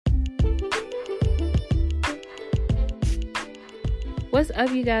What's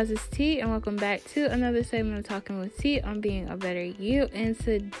up, you guys? It's T, and welcome back to another segment of Talking with T on being a better you. And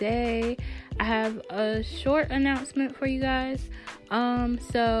today I have a short announcement for you guys.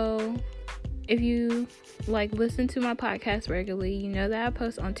 So if you listen to my podcast regularly, you know that I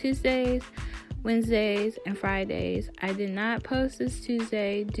post on Tuesdays, Wednesdays, and Fridays. I did not post this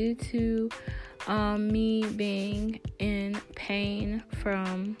Tuesday due to me being in pain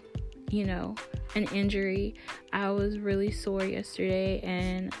from an injury. I was really sore yesterday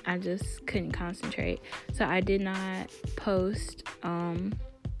and I just couldn't concentrate, so I did not post an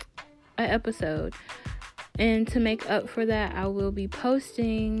episode. And to make up for that, I will be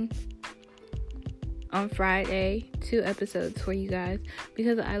posting on Friday 2 episodes for you guys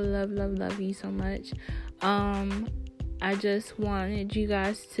because I love you so much. I just wanted you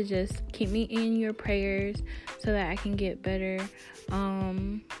guys to just keep me in your prayers so that I can get better.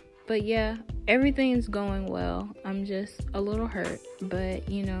 But yeah, everything's going well. I'm just a little hurt, but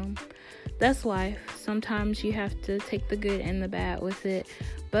that's life. Sometimes you have to take the good and the bad with it.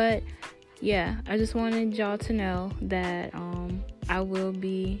 But yeah, I just wanted y'all to know that I will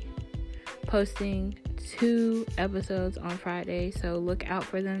be posting 2 episodes on Friday, so look out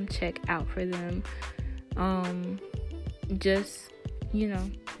for them, check out for them. Just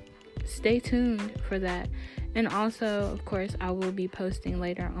stay tuned for that. And also, of course, I will be posting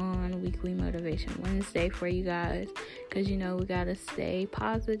later on Weekly Motivation Wednesday for you guys, because we gotta stay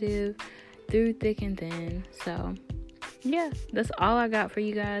positive through thick and thin. So yeah, that's all I got for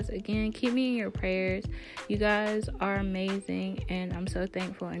you guys. Again, keep me in your prayers. You guys are amazing, and I'm so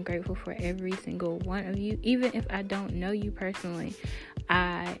thankful and grateful for every single one of you. Even if I don't know you personally,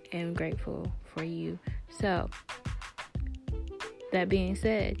 I am grateful for you. So that being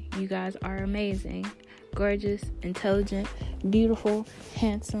said, you guys are amazing, gorgeous, intelligent, beautiful,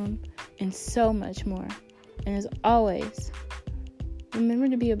 handsome, and so much more. And as always, remember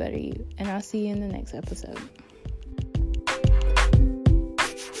to be a better you, and I'll see you in the next episode.